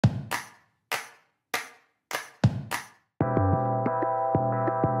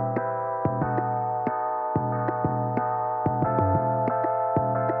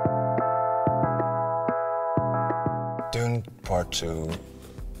Part 2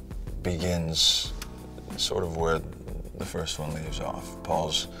 begins sort of where the first one leaves off.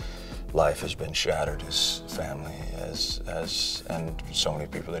 Paul's life has been shattered. His family and so many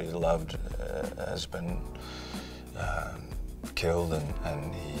people that he loved has been killed,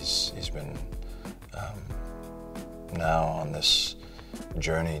 and he's been now on this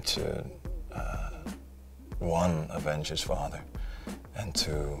journey to one, avenge his father, and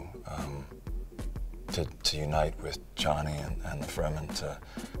to unite with Johnny and the Fremen to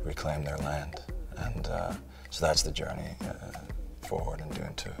reclaim their land. And so that's the journey forward in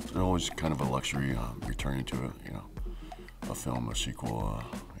Dune 2. It's always kind of a luxury returning to it, a film, a sequel,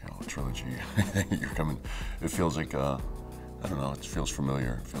 a trilogy. You're coming, it feels like, I don't know, it feels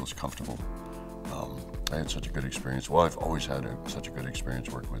familiar, it feels comfortable. I had such a good experience. Well, I've always had such a good experience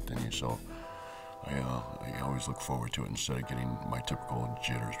working with Denny, so I always look forward to it instead of getting my typical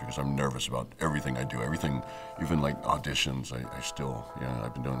jitters, because I'm nervous about everything I do. Everything, even like auditions, I still,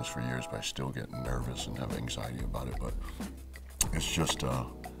 I've been doing this for years, but I still get nervous and have anxiety about it. But it's just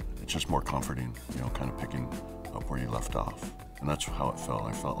more comforting, kind of picking up where you left off. And that's how it felt.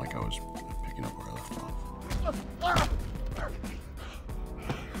 I felt like I was picking up where I left off.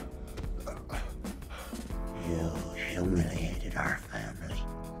 You humiliated our family.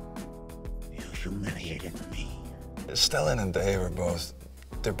 You humiliated me. Stellan and Dave are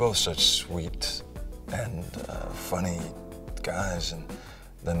they're both such sweet and funny guys, and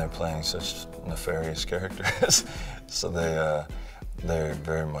then they're playing such nefarious characters. So they're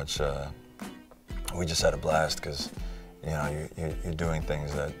very much, we just had a blast, because you're doing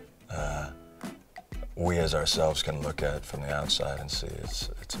things that we as ourselves can look at from the outside and see it's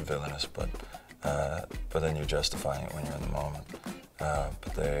villainous, but then you're justifying it when you're in the moment.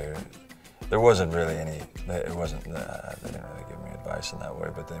 But there wasn't really any, they didn't really give me advice in that way,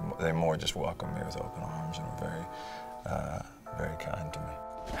 but they more just welcomed me with open arms and were very kind to me.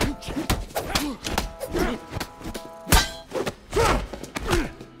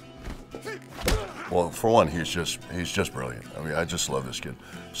 Well, for one, he's just brilliant. I mean, I just love this kid.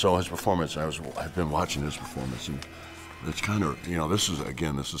 So his performance, I've been watching his performance, and it's kind of, this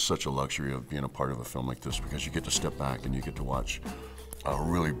is such a luxury of being a part of a film like this, because you get to step back and you get to watch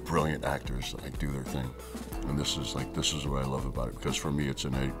really brilliant actors do their thing. And this is what I love about it, because for me it's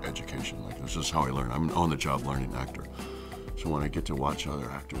an education. Like, this is how I learn. I'm an on-the-job learning actor. So when I get to watch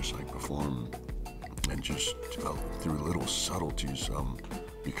other actors perform, and just through little subtleties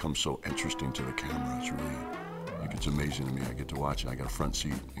become so interesting to the camera, it's really, it's amazing to me. I get to watch it. I got a front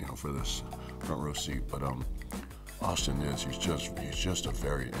seat, for this front row seat. But Austin he's just a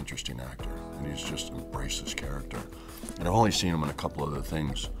very interesting actor, and he's just embraced his character. And I've only seen him in a couple other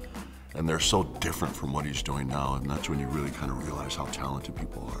things, and they're so different from what he's doing now, and that's when you really kind of realize how talented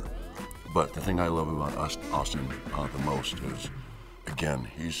people are. But the thing I love about Austin the most is, again,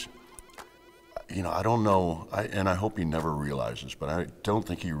 he's, I don't know, and I hope he never realizes, but I don't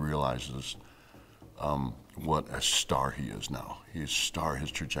think he realizes what a star he is now. His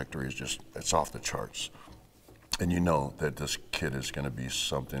trajectory is just, it's off the charts. And you know that this kid is going to be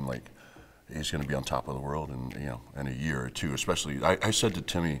something like, he's going to be on top of the world in a year or two. Especially, I said to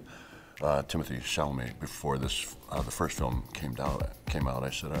Timothy Chalamet before this, the first film came out.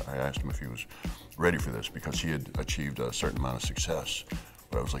 I asked him if he was ready for this, because he had achieved a certain amount of success.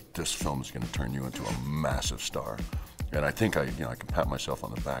 But I was like, this film is going to turn you into a massive star. And I think I can pat myself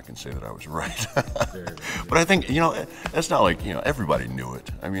on the back and say that I was right. But I think it's not like everybody knew it.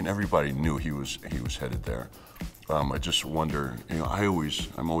 I mean, everybody knew he was headed there. I just wonder,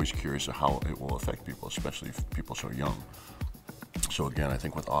 I'm always curious of how it will affect people, especially if people so young. So again, I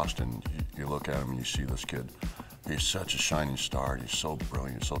think with Austin, you look at him and you see this kid. He's such a shining star. He's so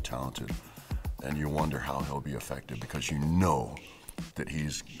brilliant, so talented, and you wonder how he'll be affected, because you know that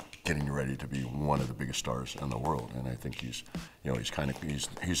he's getting ready to be one of the biggest stars in the world. And I think he's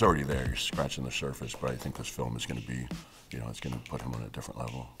already there. He's scratching the surface, but I think this film is going to be, it's going to put him on a different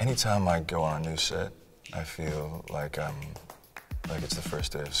level. Anytime I go on a new set, I feel like it's the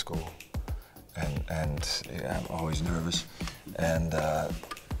first day of school, and I'm always nervous, and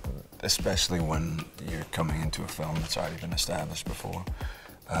especially when you're coming into a film that's already been established before.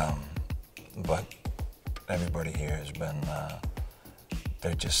 But everybody here has been,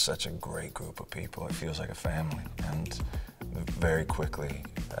 they're just such a great group of people. It feels like a family, and very quickly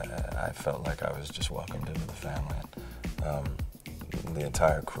I felt like I was just welcomed into the family. The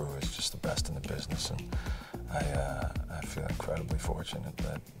entire crew is just the best in the business, and I feel incredibly fortunate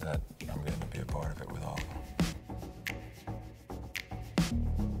that I'm getting to be a part of it with all of them.